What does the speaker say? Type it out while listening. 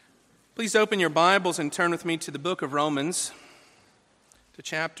Please open your Bibles and turn with me to the book of Romans, to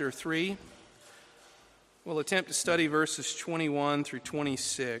chapter 3. We'll attempt to study verses 21 through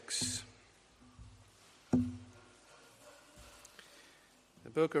 26. The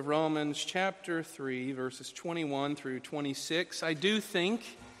book of Romans, chapter 3, verses 21 through 26. I do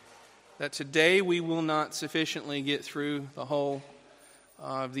think that today we will not sufficiently get through the whole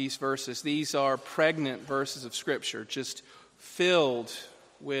of these verses. These are pregnant verses of Scripture, just filled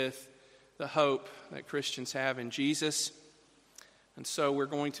with the hope that Christians have in Jesus. And so we're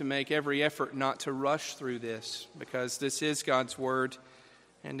going to make every effort not to rush through this, because this is God's Word,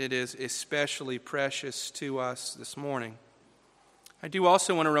 and it is especially precious to us this morning. I do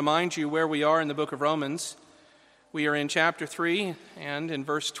also want to remind you where we are in the book of Romans. We are in chapter 3, and in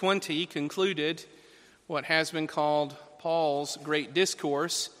verse 20 concluded what has been called Paul's great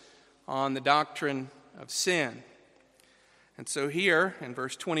discourse on the doctrine of sin. And so here, in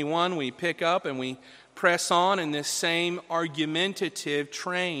verse 21, we pick up and we press on in this same argumentative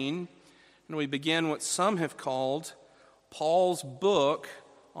train, and we begin what some have called Paul's book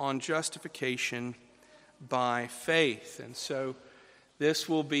on justification by faith. And so this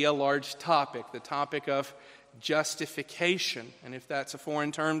will be a large topic, the topic of justification. And if that's a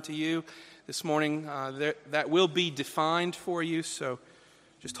foreign term to you this morning, that will be defined for you. So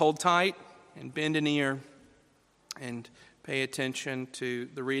just hold tight and bend an ear and pay attention to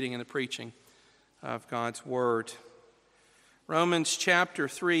the reading and the preaching of God's Word. Romans chapter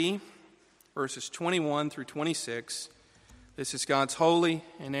 3, verses 21 through 26. This is God's holy,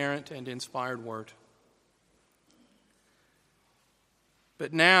 inerrant, and inspired Word.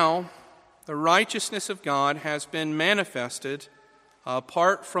 But now the righteousness of God has been manifested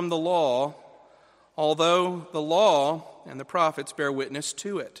apart from the law, although the law and the prophets bear witness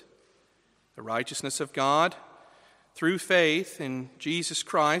to it. The righteousness of God through faith in Jesus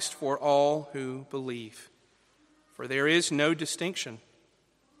Christ for all who believe. For there is no distinction,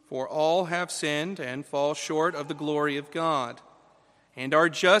 for all have sinned and fall short of the glory of God, and are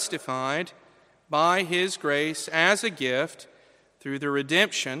justified by His grace as a gift through the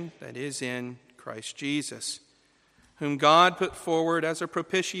redemption that is in Christ Jesus, whom God put forward as a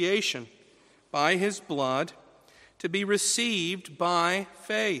propitiation by His blood to be received by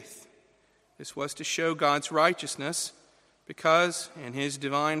faith. This was to show God's righteousness, because in His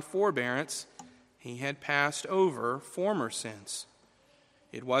divine forbearance He had passed over former sins.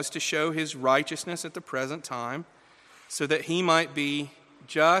 It was to show His righteousness at the present time, so that He might be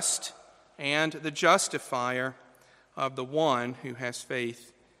just and the justifier of the one who has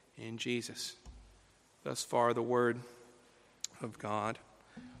faith in Jesus. Thus far the word of God.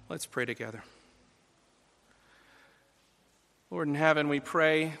 Let's pray together. Lord in heaven, we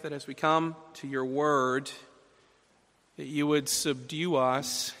pray that as we come to your word, that you would subdue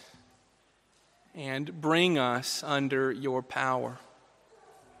us and bring us under your power.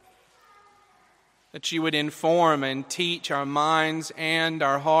 That you would inform and teach our minds and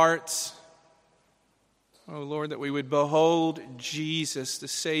our hearts. Oh Lord, that we would behold Jesus, the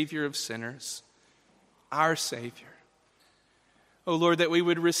Savior of sinners, our Savior. Oh Lord, that we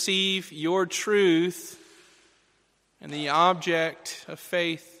would receive your truth and the object of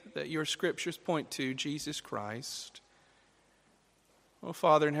faith that your scriptures point to, Jesus Christ. Oh,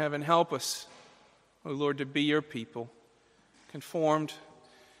 Father in heaven, help us, oh Lord, to be your people, conformed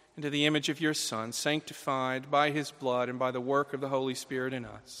into the image of your Son, sanctified by His blood and by the work of the Holy Spirit in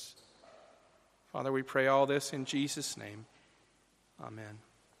us. Father, we pray all this in Jesus' name. Amen.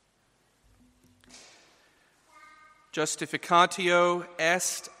 Justificatio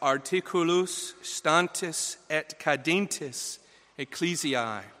est articulus stantis et cadentes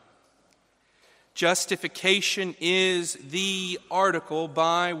ecclesiae. Justification is the article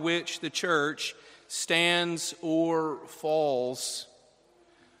by which the church stands or falls.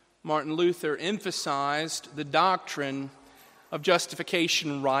 Martin Luther emphasized the doctrine of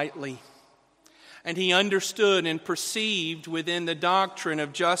justification rightly. And he understood and perceived within the doctrine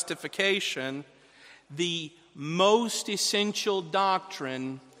of justification the most essential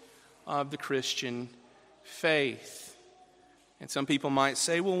doctrine of the Christian faith. And some people might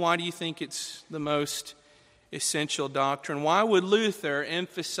say, well, why do you think it's the most essential doctrine? Why would Luther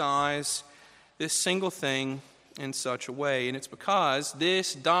emphasize this single thing in such a way? And it's because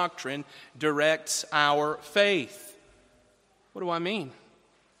this doctrine directs our faith. What do I mean?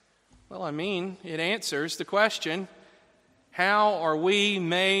 Well, I mean, it answers the question, how are we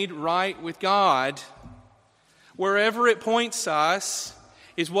made right with God? Wherever it points us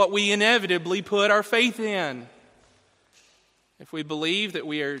is what we inevitably put our faith in. If we believe that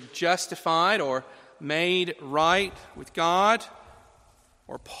we are justified or made right with God,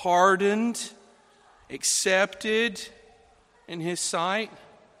 or pardoned, accepted in His sight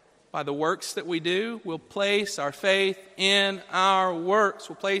by the works that we do. We'll place our faith in our works.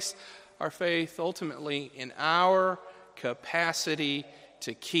 We'll place our faith ultimately in our capacity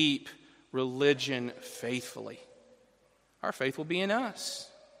to keep religion faithfully. Our faith will be in us.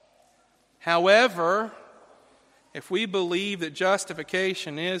 However, if we believe that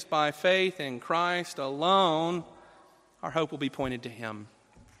justification is by faith in Christ alone, our hope will be pointed to Him.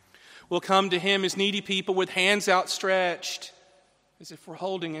 We'll come to Him as needy people with hands outstretched, as if we're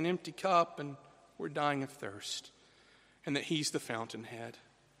holding an empty cup and we're dying of thirst, and that He's the fountainhead.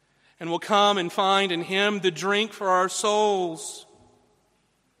 And we'll come and find in Him the drink for our souls,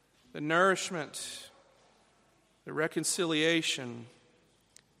 the nourishment, the reconciliation,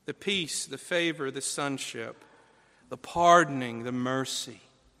 the peace, the favor, the sonship, the pardoning, the mercy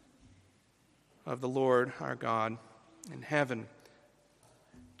of the Lord our God in heaven.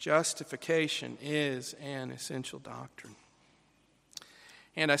 Justification is an essential doctrine.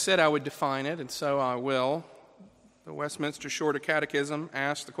 And I said I would define it, and so I will. The Westminster Shorter Catechism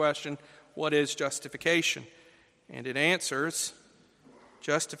asks the question, what is justification? And it answers,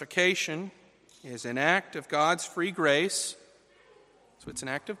 justification is an act of God's free grace. So it's an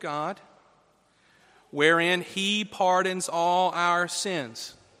act of God, wherein He pardons all our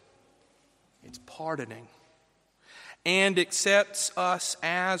sins. It's pardoning. And accepts us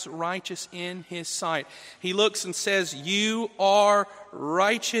as righteous in His sight. He looks and says, you are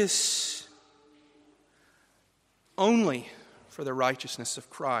righteous only for the righteousness of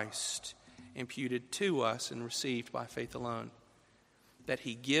Christ imputed to us and received by faith alone. That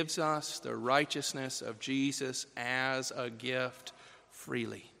He gives us the righteousness of Jesus as a gift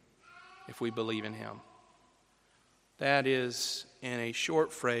freely if we believe in Him. That is, in a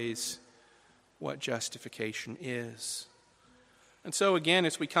short phrase, what justification is. And so again,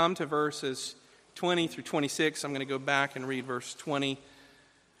 as we come to verses 20 through 26, I'm going to go back and read verse 20.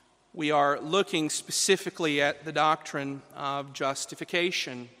 We are looking specifically at the doctrine of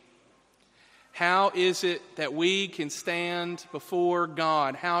justification. How is it that we can stand before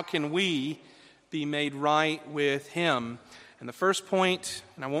God? How can we be made right with Him? And the first point,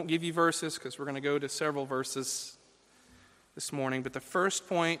 and I won't give you verses because we're going to go to several verses this morning, but the first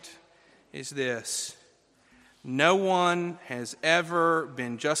point is this: no one has ever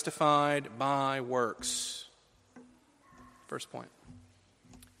been justified by works. First point.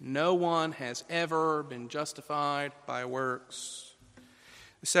 No one has ever been justified by works.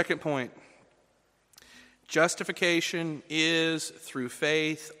 The second point, justification is through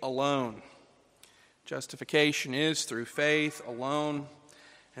faith alone. Justification is through faith alone.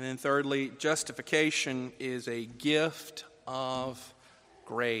 And then thirdly, justification is a gift of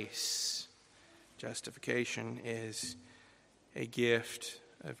grace. Justification is a gift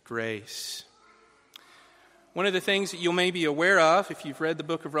of grace. One of the things that you may be aware of, if you've read the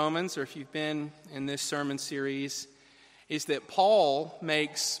book of Romans or if you've been in this sermon series, is that Paul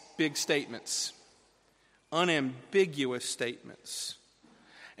makes big statements, unambiguous statements.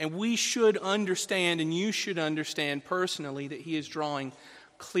 And we should understand, and you should understand personally, that he is drawing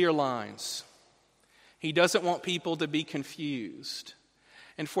clear lines. He doesn't want people to be confused.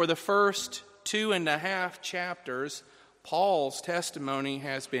 And for the first 2.5 chapters, Paul's testimony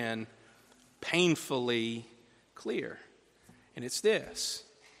has been painfully clear. And it's this: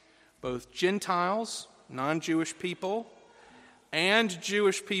 both Gentiles, non-Jewish people, and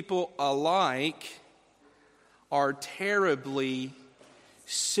Jewish people alike are terribly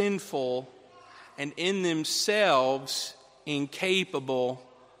sinful and in themselves incapable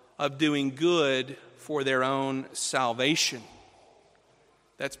of doing good for their own salvation.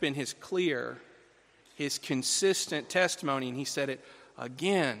 That's been his consistent testimony, and he said it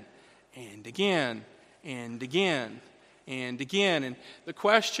again and again and again and again. And the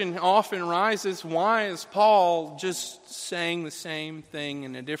question often rises, why is Paul just saying the same thing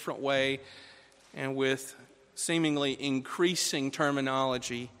in a different way and with seemingly increasing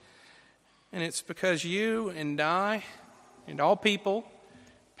terminology? And it's because you and I and all people,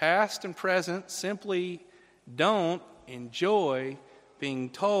 past and present, simply don't enjoy being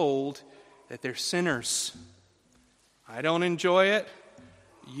told that they're sinners. I don't enjoy it.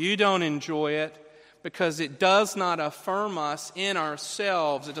 You don't enjoy it, because it does not affirm us in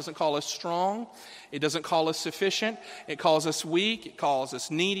ourselves. It doesn't call us strong. It doesn't call us sufficient. It calls us weak. It calls us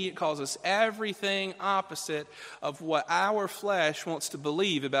needy. It calls us everything opposite of what our flesh wants to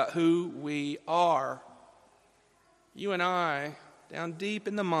believe about who we are. You and I, down deep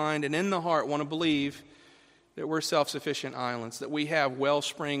in the mind and in the heart, want to believe that we're self-sufficient islands, that we have well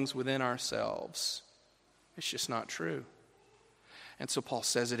springs within ourselves. It's just not true. And so Paul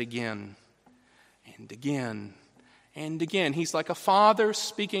says it again and again and again. He's like a father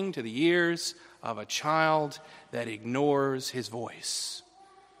speaking to the ears of a child that ignores his voice.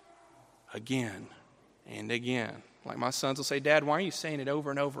 Again and again. Like my sons will say, Dad, why are you saying it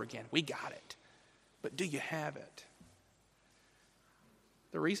over and over again? We got it. But do you have it?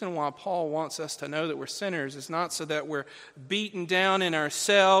 The reason why Paul wants us to know that we're sinners is not so that we're beaten down in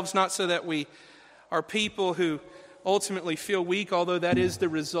ourselves, not so that we are people who ultimately feel weak, although that is the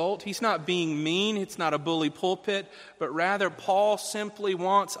result. He's not being mean. It's not a bully pulpit. But rather, Paul simply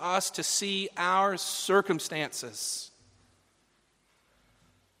wants us to see our circumstances.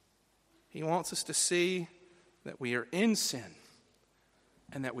 He wants us to see that we are in sin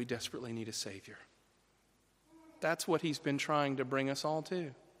and that we desperately need a Savior. That's what he's been trying to bring us all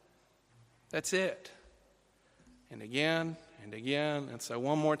to. That's it. And again and again. And so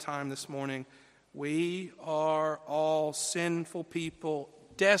one more time this morning, we are all sinful people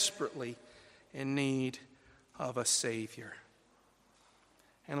desperately in need of a Savior.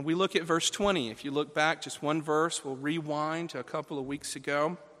 And we look at verse 20. If you look back just one verse, we'll rewind to a couple of weeks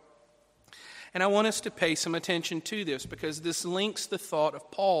ago. And I want us to pay some attention to this because this links the thought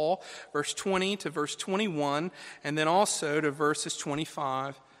of Paul, verse 20 to verse 21, and then also to verses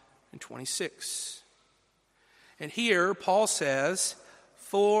 25 and 26. And here Paul says,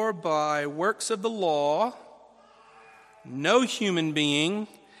 "For by works of the law, no human being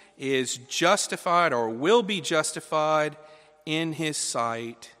is justified or will be justified in his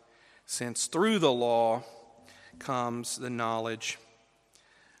sight, since through the law comes the knowledge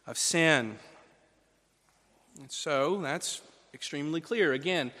of sin." And so that's extremely clear.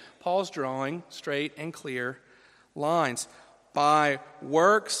 Again, Paul's drawing straight and clear lines. By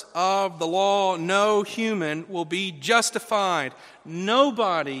works of the law, no human will be justified.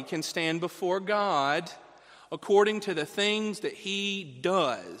 Nobody can stand before God according to the things that he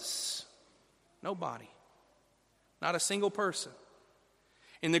does. Nobody. Not a single person.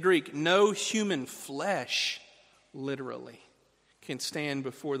 In the Greek, no human flesh, literally, can stand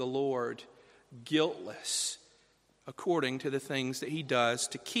before the Lord guiltless according to the things that he does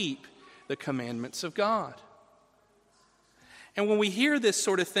to keep the commandments of God. And when we hear this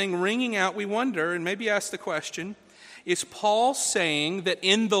sort of thing ringing out, we wonder and maybe ask the question, is Paul saying that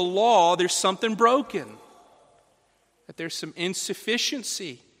in the law there's something broken? That there's some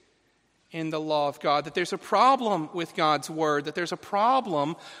insufficiency in the law of God? That there's a problem with God's word? That there's a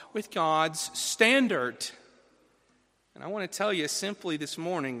problem with God's standard? And I want to tell you simply this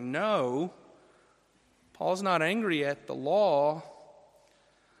morning, no. Paul's not angry at the law.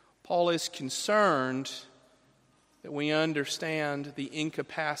 Paul is concerned that we understand the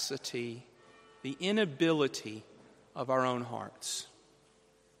incapacity, the inability of our own hearts.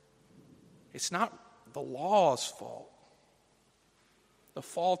 It's not the law's fault. The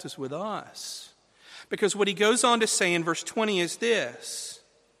fault is with us. Because what he goes on to say in verse 20 is this,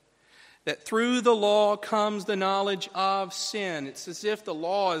 that through the law comes the knowledge of sin. It's as if the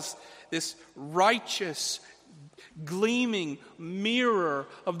law is this righteous, gleaming mirror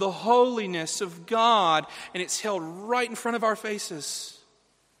of the holiness of God, and it's held right in front of our faces.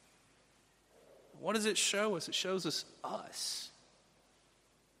 What does it show us? It shows us.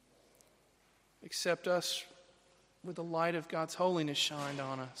 Except us with the light of God's holiness shined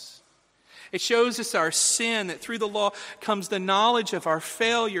on us. It shows us our sin, that through the law comes the knowledge of our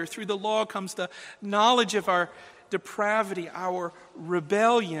failure. Through the law comes the knowledge of our depravity, our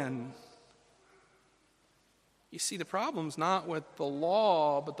rebellion. You see, the problem's not with the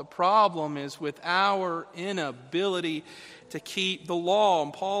law, but the problem is with our inability to keep the law.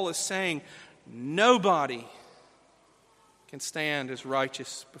 And Paul is saying, nobody can stand as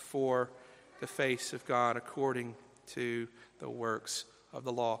righteous before the face of God according to the works of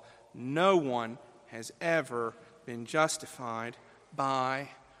the law. No one has ever been justified by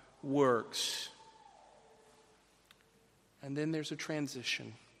works. And then there's a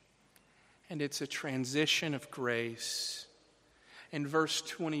transition. And it's a transition of grace. In verse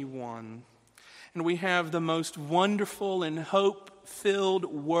 21, and we have the most wonderful and hope-filled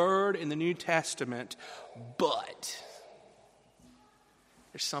word in the New Testament, but.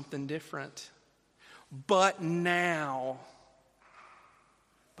 There's something different. But now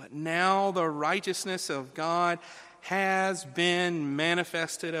the righteousness of God has been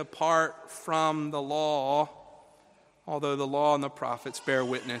manifested apart from the law, although the law and the prophets bear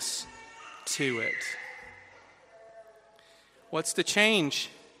witness to it. What's the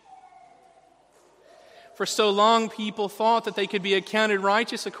change? For so long, people thought that they could be accounted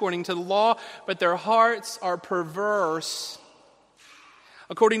righteous according to the law, but their hearts are perverse.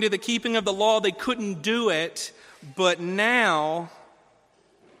 According to the keeping of the law, they couldn't do it, but now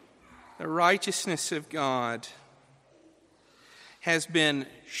The righteousness of God has been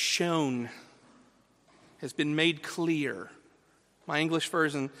shown, has been made clear. My English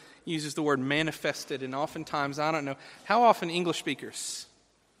version uses the word manifested, and oftentimes, I don't know, how often English speakers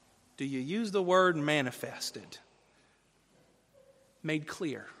do you use the word manifested? Made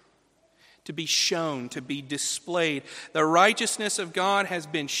clear. To be shown, to be displayed. The righteousness of God has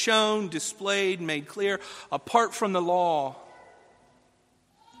been shown, displayed, made clear, apart from the law.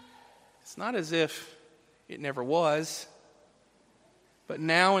 It's not as if it never was, but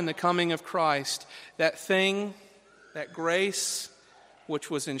now in the coming of Christ, that thing, that grace, which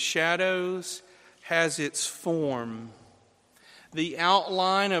was in shadows, has its form. The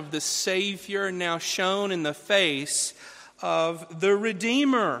outline of the Savior now shown in the face of the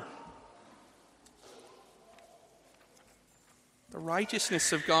Redeemer. The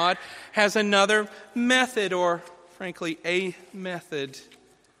righteousness of God has another method, or frankly, a method,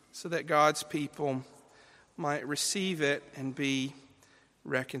 so that God's people might receive it and be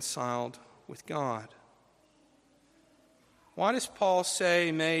reconciled with God. Why does Paul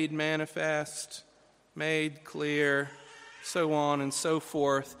say made manifest, made clear, so on and so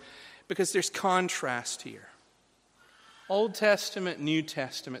forth? Because there's contrast here. Old Testament, New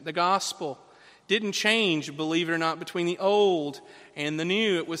Testament. The gospel didn't change, believe it or not, between the Old and the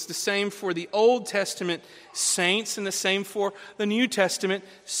New. It was the same for the Old Testament saints and the same for the New Testament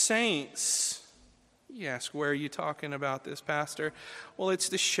saints. You ask, where are you talking about this, Pastor? Well, it's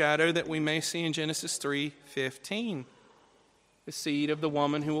the shadow that we may see in Genesis 3:15. The seed of the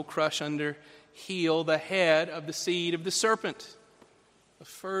woman who will crush under heel the head of the seed of the serpent. The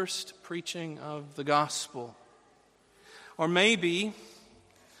first preaching of the gospel. Or maybe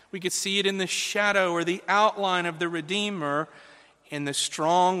we could see it in the shadow or the outline of the Redeemer in the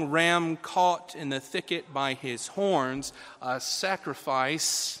strong ram caught in the thicket by his horns, a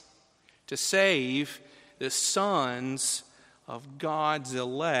sacrifice to save the sons of God's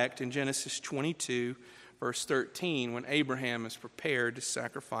elect in Genesis 22, verse 13, when Abraham is prepared to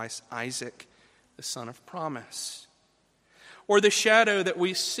sacrifice Isaac, the son of promise. Or the shadow that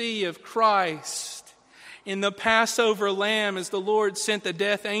we see of Christ in the Passover lamb as the Lord sent the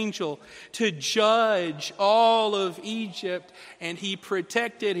death angel to judge all of Egypt, and he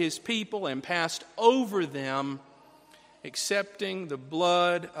protected his people and passed over them, accepting the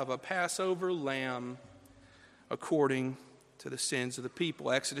blood of a Passover lamb according to the sins of the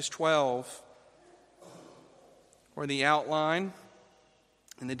people. Exodus 12, or the outline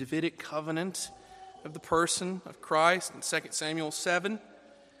in the Davidic covenant of the person of Christ in 2 Samuel 7.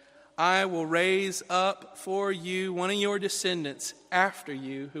 I will raise up for you one of your descendants after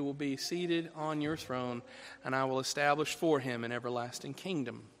you who will be seated on your throne, and I will establish for him an everlasting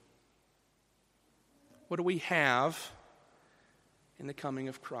kingdom. What do we have in the coming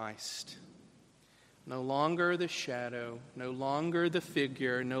of Christ? No longer the shadow, no longer the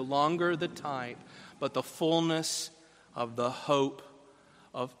figure, no longer the type, but the fullness of the hope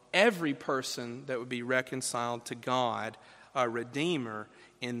of every person that would be reconciled to God, a Redeemer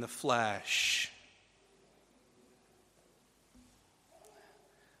in the flesh.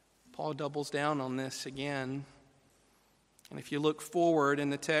 Paul doubles down on this again. And if you look forward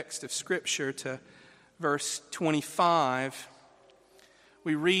in the text of Scripture to verse 25,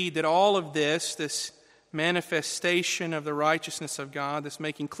 we read that all of this manifestation of the righteousness of God, this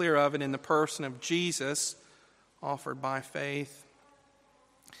making clear of it in the person of Jesus, offered by faith,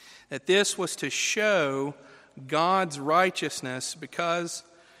 that this was to show God's righteousness because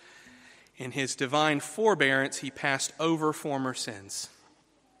in his divine forbearance he passed over former sins.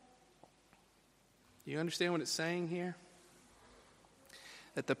 Do you understand what it's saying here?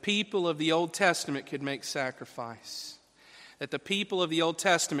 That the people of the Old Testament could make sacrifice. That the people of the Old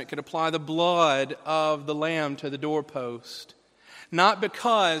Testament could apply the blood of the lamb to the doorpost. Not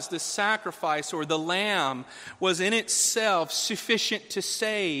because the sacrifice or the lamb was in itself sufficient to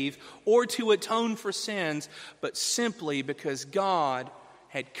save or to atone for sins, but simply because God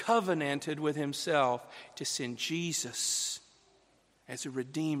had covenanted with himself to send Jesus as a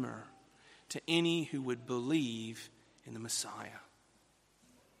Redeemer to any who would believe in the Messiah.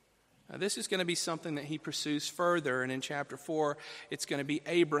 Now, this is going to be something that he pursues further, and in chapter 4, it's going to be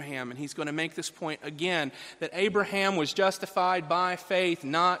Abraham, and he's going to make this point again, that Abraham was justified by faith,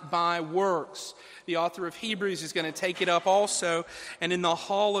 not by works. The author of Hebrews is going to take it up also, and in the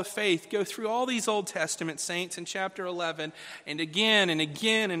Hall of Faith, go through all these Old Testament saints in chapter 11, and again and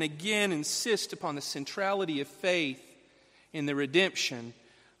again and again insist upon the centrality of faith in the redemption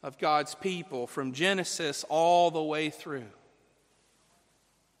of God's people from Genesis all the way through.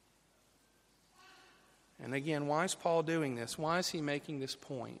 And again, why is Paul doing this? Why is he making this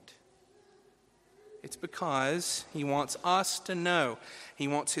point? It's because he wants us to know, he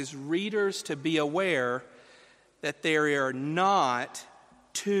wants his readers to be aware that there are not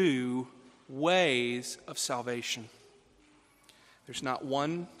two ways of salvation. There's not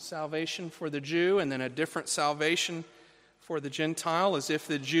one salvation for the Jew and then a different salvation for the Gentile, as if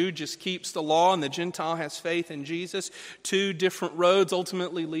the Jew just keeps the law and the Gentile has faith in Jesus. Two different roads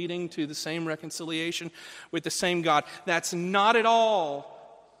ultimately leading to the same reconciliation with the same God. That's not at all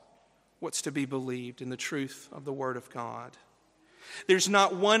what's to be believed in the truth of the Word of God. There's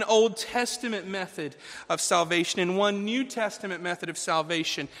not one Old Testament method of salvation and one New Testament method of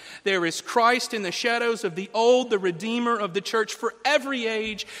salvation. There is Christ in the shadows of the old, the Redeemer of the church for every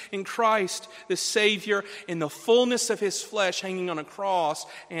age, in Christ, the Savior, in the fullness of his flesh, hanging on a cross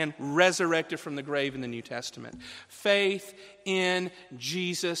and resurrected from the grave in the New Testament. Faith in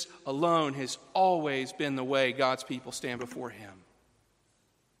Jesus alone has always been the way God's people stand before him.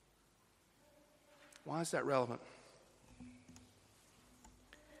 Why is that relevant?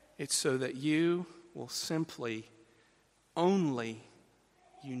 It's so that you will simply, only,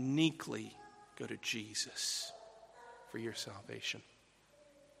 uniquely go to Jesus for your salvation.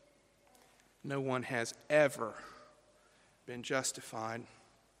 No one has ever been justified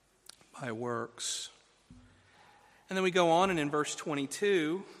by works. And then we go on, and in verse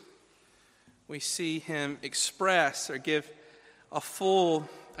 22, we see him express or give a full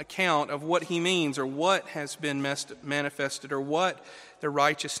account of what he means, or what has been manifested, or what the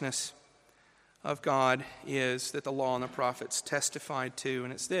righteousness of God is that the law and the prophets testified to.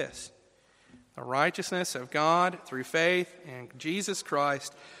 And it's this: the righteousness of God through faith in Jesus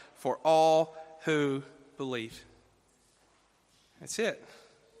Christ for all who believe. That's it.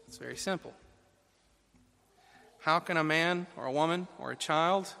 It's very simple. How can a man or a woman or a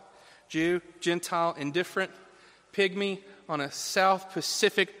child, Jew, Gentile, indifferent, pygmy on a South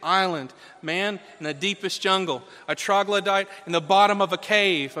Pacific island, man in the deepest jungle, a troglodyte in the bottom of a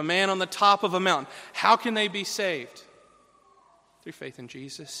cave, a man on the top of a mountain, how can they be saved? Through faith in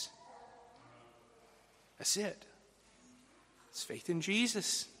Jesus. That's it. It's faith in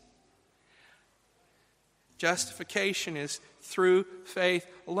Jesus. Justification is through faith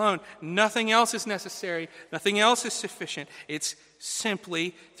alone. Nothing else is necessary. Nothing else is sufficient. It's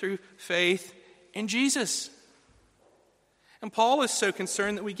simply through faith in Jesus. And Paul is so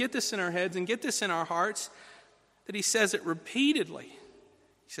concerned that we get this in our heads and get this in our hearts that he says it repeatedly.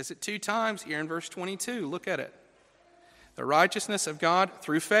 He says it 2 times here in verse 22. Look at it. The righteousness of God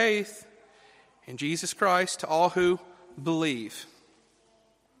through faith in Jesus Christ to all who believe.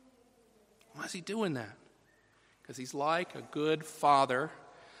 Why is he doing that? Because he's like a good father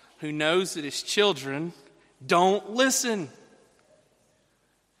who knows that his children don't listen.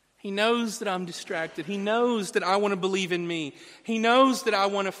 He knows that I'm distracted. He knows that I want to believe in me. He knows that I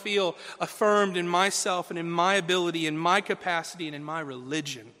want to feel affirmed in myself and in my ability, in my capacity, and in my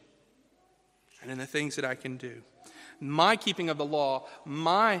religion, and in the things that I can do. My keeping of the law,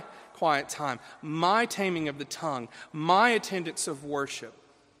 my quiet time, my taming of the tongue, my attendance of worship.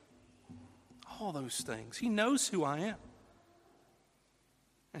 All those things. He knows who I am.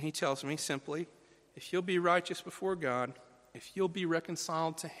 And he tells me simply, if you'll be righteous before God, if you'll be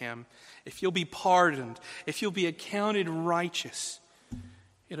reconciled to him, if you'll be pardoned, if you'll be accounted righteous,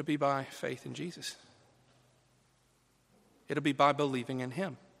 it'll be by faith in Jesus. It'll be by believing in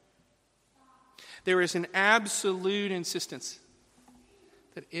him. There is an absolute insistence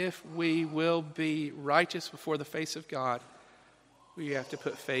that if we will be righteous before the face of God, we have to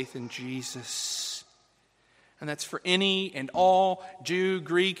put faith in Jesus. And that's for any and all, Jew,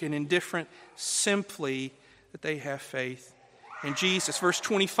 Greek, and indifferent, simply that they have faith in Jesus. Verse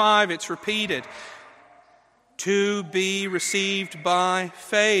 25, it's repeated. To be received by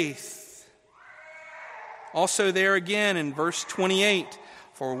faith. Also there again in verse 28,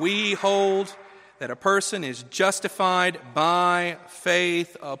 for we hold that a person is justified by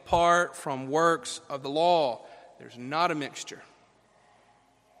faith apart from works of the law. There's not a mixture.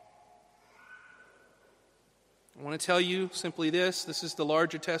 I want to tell you simply this. This is the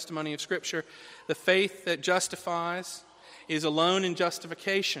larger testimony of Scripture. The faith that justifies is alone in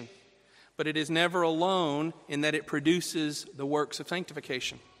justification, but it is never alone in that it produces the works of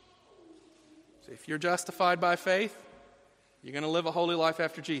sanctification. So if you're justified by faith, you're going to live a holy life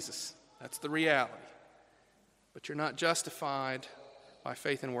after Jesus. That's the reality. But you're not justified by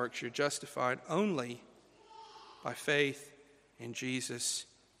faith and works. You're justified only by faith in Jesus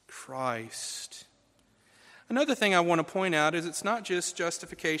Christ. Another thing I want to point out is it's not just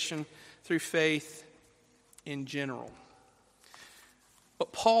justification through faith in general.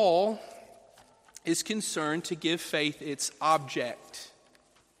 But Paul is concerned to give faith its object,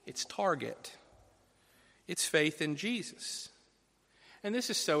 its target. It's faith in Jesus. And this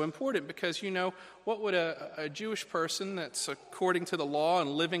is so important because, what would a Jewish person that's according to the law and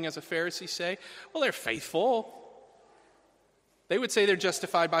living as a Pharisee say? Well, they're faithful. They would say they're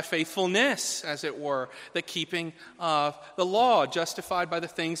justified by faithfulness, as it were, the keeping of the law, justified by the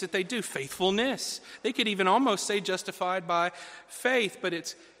things that they do, faithfulness. They could even almost say justified by faith, but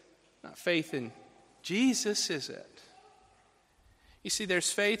it's not faith in Jesus, is it? You see, there's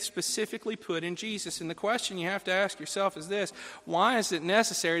faith specifically put in Jesus. And the question you have to ask yourself is this: why is it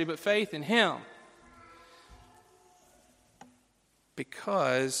necessary to put faith in Him?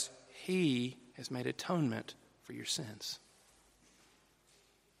 Because He has made atonement for your sins.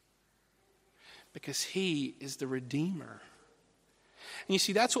 Because He is the Redeemer. And you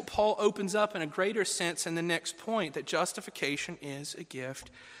see, that's what Paul opens up in a greater sense in the next point, that justification is a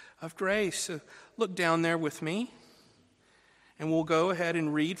gift of grace. So look down there with me. And we'll go ahead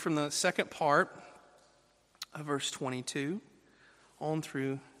and read from the second part of verse 22 on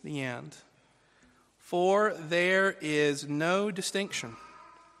through the end. For there is no distinction.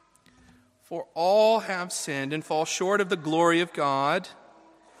 For all have sinned and fall short of the glory of God,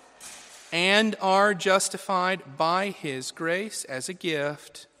 and are justified by His grace as a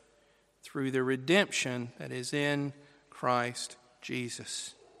gift through the redemption that is in Christ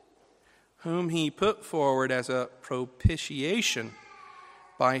Jesus, whom He put forward as a propitiation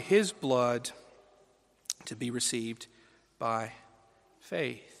by His blood to be received by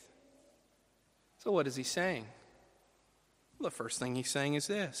faith. So what is he saying? Well, the first thing he's saying is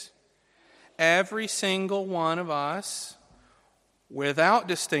this: every single one of us, without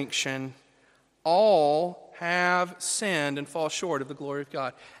distinction, all have sinned and fall short of the glory of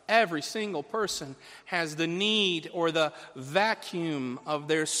God. Every single person has the need or the vacuum of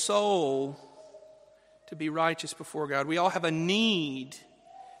their soul to be righteous before God. We all have a need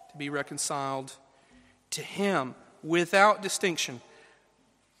to be reconciled to Him without distinction,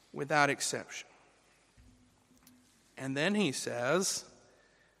 without exception. And then he says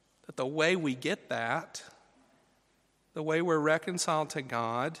that the way we get that, the way we're reconciled to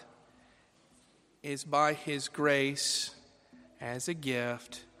God, is by His grace as a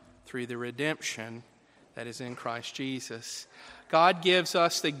gift through the redemption that is in Christ Jesus. God gives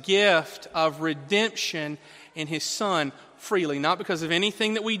us the gift of redemption in His Son freely, not because of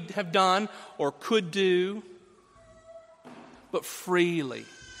anything that we have done or could do, but freely.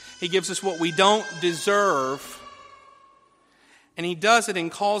 He gives us what we don't deserve, and He does it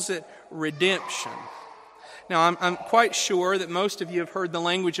and calls it redemption. Now, I'm quite sure that most of you have heard the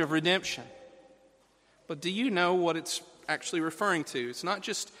language of redemption. But do you know what it's actually referring to? It's not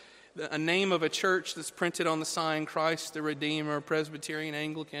just a name of a church that's printed on the sign, Christ the Redeemer, Presbyterian,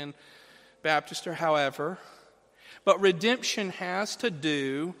 Anglican, Baptist, or however. But redemption has to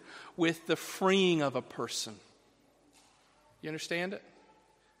do with the freeing of a person. You understand it?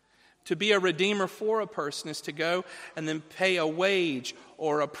 To be a redeemer for a person is to go and then pay a wage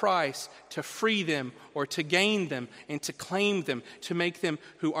or a price to free them or to gain them and to claim them, to make them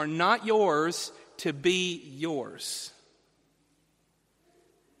who are not yours to be yours.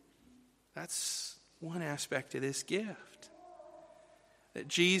 That's one aspect of this gift. That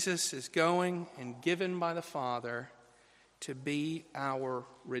Jesus is going and given by the Father to be our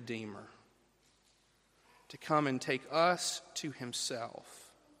Redeemer. To come and take us to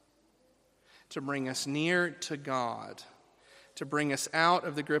Himself. To bring us near to God. To bring us out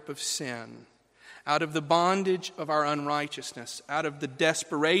of the grip of sin. Out of the bondage of our unrighteousness. Out of the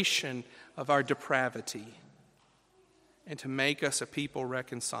desperation of our depravity, and to make us a people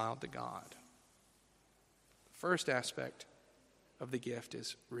reconciled to God. The first aspect of the gift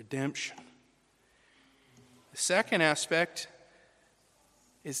is redemption. The second aspect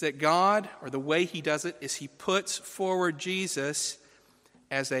is that God, or the way He does it, is He puts forward Jesus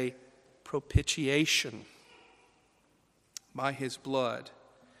as a propitiation by His blood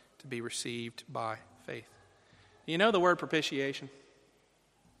to be received by faith. Do you know the word propitiation?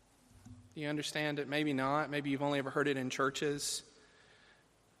 Do you understand it? Maybe not. Maybe you've only ever heard it in churches.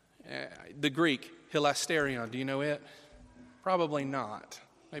 The Greek, hilasterion, do you know it? Probably not.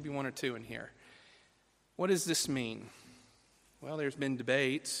 Maybe one or two in here. What does this mean? Well, there's been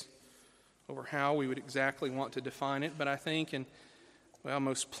debates over how we would exactly want to define it, but I think in,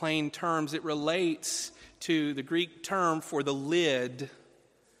 most plain terms, it relates to the Greek term for the lid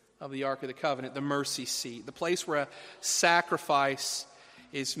of the Ark of the Covenant, the mercy seat, the place where a sacrifice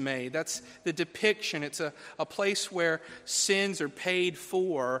is made. That's the depiction. It's a place where sins are paid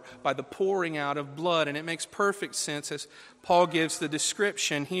for by the pouring out of blood. And it makes perfect sense as Paul gives the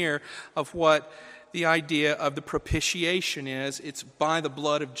description here of what the idea of the propitiation is. It's by the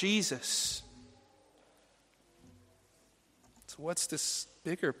blood of Jesus. So what's this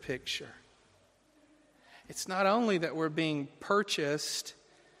bigger picture? It's not only that we're being purchased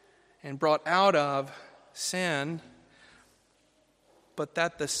and brought out of sin, but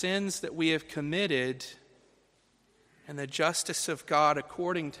that the sins that we have committed and the justice of God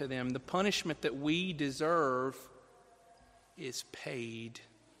according to them, the punishment that we deserve, is paid.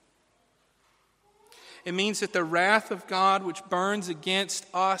 It means that the wrath of God which burns against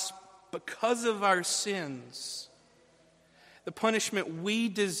us because of our sins, the punishment we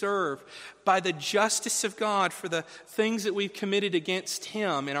deserve by the justice of God for the things that we've committed against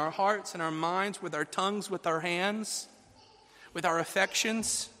Him in our hearts and our minds, with our tongues, with our hands, with our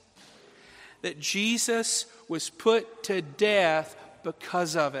affections, that Jesus was put to death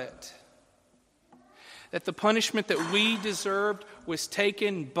because of it. That the punishment that we deserved was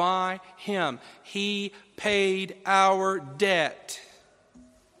taken by Him. He paid our debt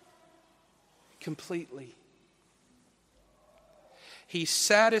completely. He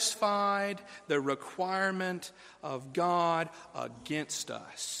satisfied the requirement of God against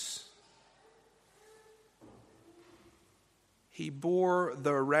us. He bore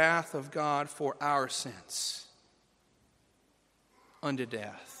the wrath of God for our sins unto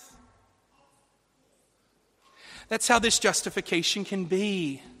death. That's how this justification can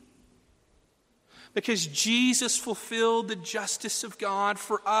be. Because Jesus fulfilled the justice of God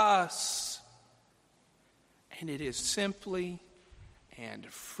for us. And it is simply and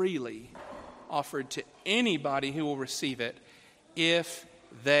freely offered to anybody who will receive it if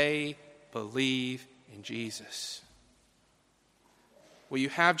they believe in Jesus. Will you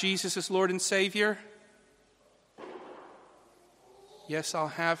have Jesus as Lord and Savior? Yes, I'll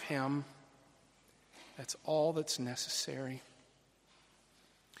have Him. That's all that's necessary.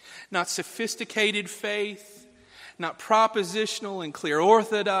 Not sophisticated faith, not propositional and clear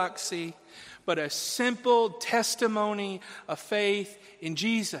orthodoxy, but a simple testimony of faith in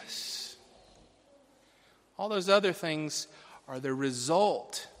Jesus. All those other things are the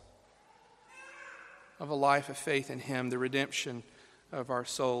result of a life of faith in Him, the redemption of our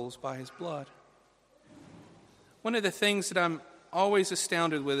souls by His blood. One of the things that I'm always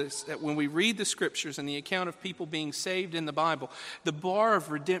astounded with is that when we read the Scriptures and the account of people being saved in the Bible, the bar of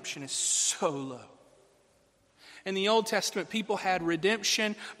redemption is so low. In the Old Testament, people had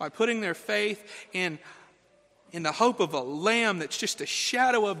redemption by putting their faith in the hope of a lamb that's just a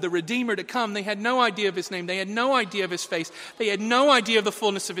shadow of the Redeemer to come. They had no idea of His name. They had no idea of His face. They had no idea of the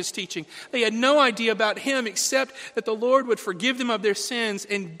fullness of His teaching. They had no idea about Him except that the Lord would forgive them of their sins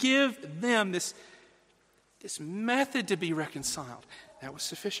and give them this method to be reconciled. That was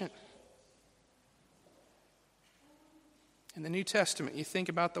sufficient. In the New Testament, you think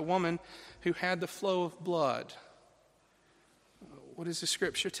about the woman who had the flow of blood. What does the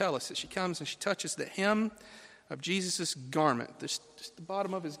Scripture tell us? That she comes and she touches the hem of Jesus' garment, just the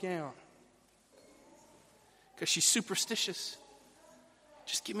bottom of His gown. Because she's superstitious.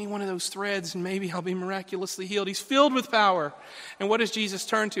 Just give me one of those threads and maybe I'll be miraculously healed. He's filled with power. And what does Jesus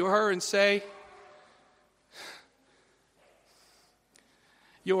turn to her and say?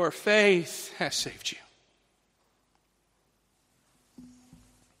 Your faith has saved you.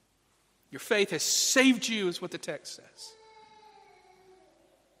 Your faith has saved you is what the text says.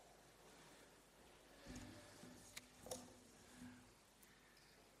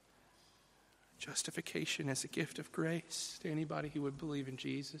 Justification is a gift of grace to anybody who would believe in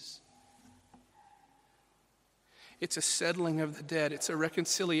Jesus. It's a settling of the debt. It's a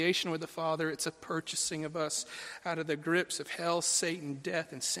reconciliation with the Father. It's a purchasing of us out of the grips of hell, Satan,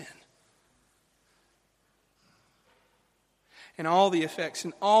 death, and sin. And all the effects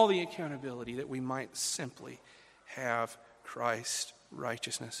and all the accountability that we might simply have Christ's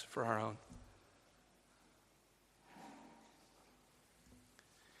righteousness for our own.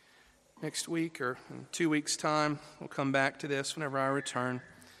 Next week or in 2 weeks' time, we'll come back to this whenever I return.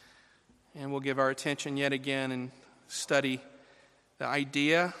 And we'll give our attention yet again and study the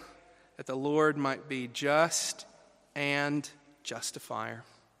idea that the Lord might be just and justifier.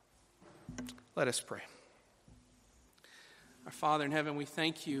 Let us pray. Our Father in heaven, we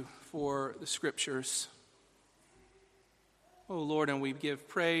thank You for the Scriptures. Oh Lord, and we give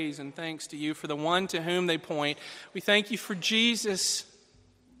praise and thanks to You for the one to whom they point. We thank You for Jesus.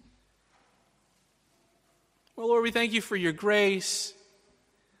 Well, Lord, we thank You for Your grace.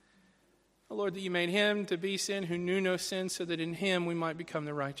 Oh, Lord, that You made Him to be sin who knew no sin, so that in Him we might become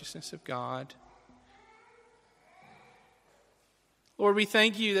the righteousness of God. Lord, we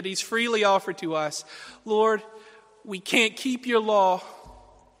thank You that He's freely offered to us. Lord, we can't keep Your law.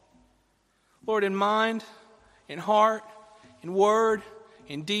 Lord, in mind, in heart, in word,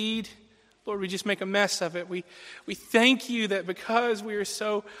 in deed, Lord, we just make a mess of it. We thank you that because we are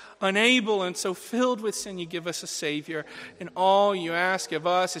so unable and so filled with sin, you give us a Savior. And all you ask of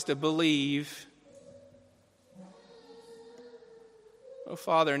us is to believe. Oh,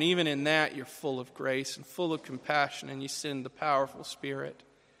 Father, and even in that, you're full of grace and full of compassion, and you send the powerful Spirit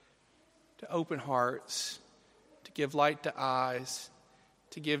to open hearts, to give light to eyes,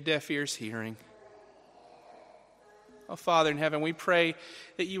 to give deaf ears hearing. Oh, Father in heaven, we pray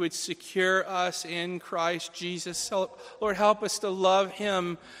that you would secure us in Christ Jesus. So, Lord, help us to love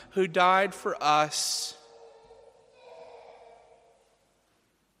him who died for us.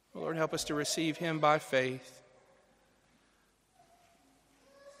 Lord, help us to receive him by faith.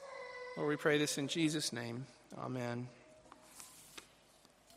 Lord, we pray this in Jesus' name. Amen.